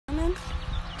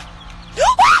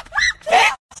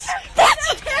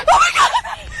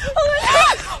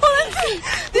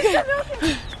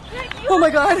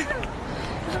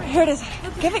Here it is.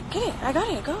 Give it, get it. I got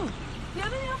it. Go. You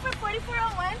have anything for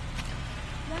 4401?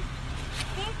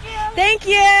 Thank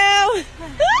you.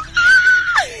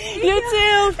 You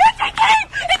too.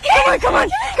 It came. Come on.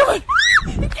 It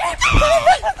came.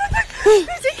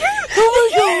 Oh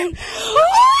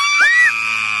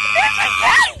my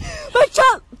God. Look,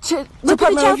 child. Look at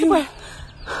the child support.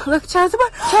 Look, child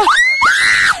support.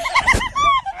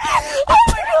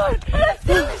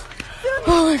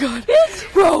 Oh my God.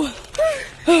 Bro.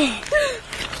 Open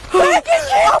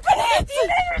it.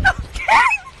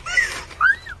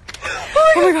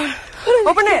 Oh my God.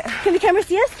 Open it. Can the camera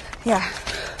see us? Yeah.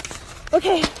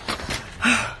 Okay.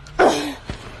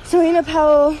 Serena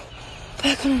Powell.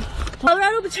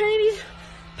 Colorado paternity,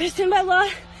 based by law,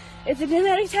 it's a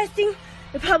genetic testing,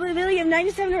 the probability of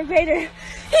 97 or greater. He's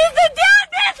the dad,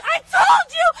 bitch! I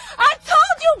told you,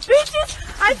 bitches!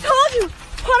 I told you!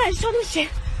 Hold on, I just told them shit.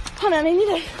 Hold on, I need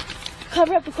to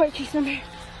cover up the court case number.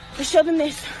 To show them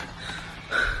this.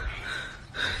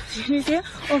 Can you see it?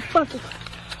 Oh, fuck it.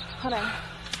 Hold on.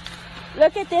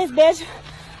 Look at this, bitch.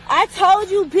 I told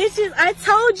you, bitches. I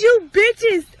told you,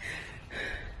 bitches.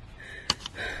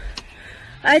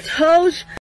 I told you.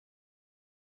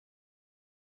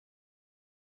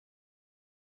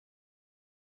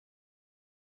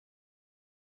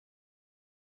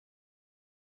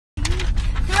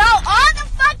 Throw all the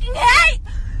fucking hate.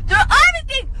 Throw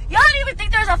everything. Y'all don't even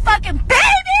think there's a fucking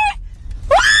baby.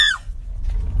 Woo!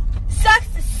 Sucks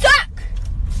to suck.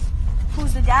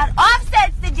 Who's the dad?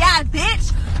 Offset's the dad,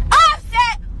 bitch.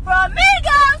 Offset for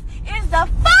Amigos is the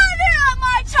father of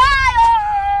my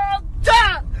child.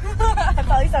 I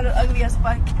probably sounded ugly as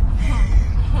fuck.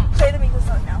 Play the Migos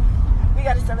song now. We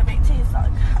gotta celebrate to his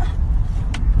song.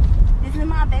 This is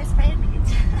my best friend,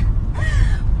 bitch.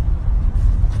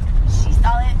 She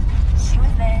saw it. She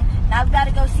was there. Now we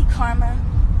gotta go see Karma.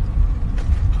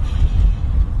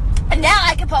 And now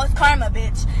I can post Karma,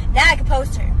 bitch. Now I can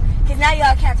post her. Because now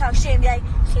y'all can't talk shit and be like,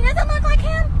 she doesn't look like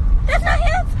him. That's not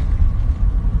him.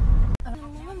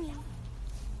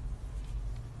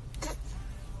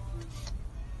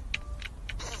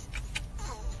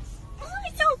 Oh,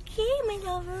 it's okay, my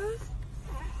lover.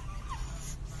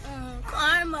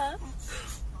 Karma.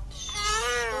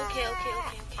 Okay.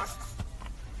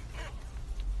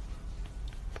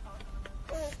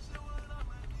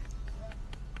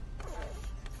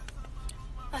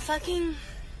 I fucking...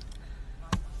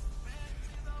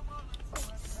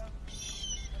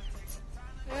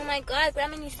 Oh my God,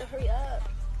 Grandma needs to hurry up.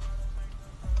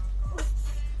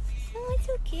 Oh, it's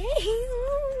okay.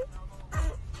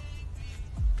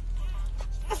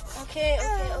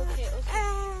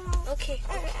 Okay.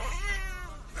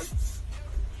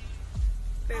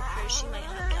 For she might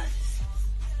have gas.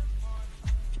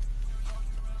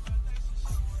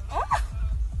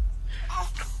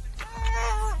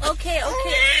 Okay.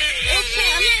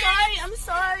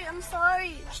 I'm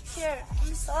sorry. Here,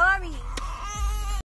 I'm sorry.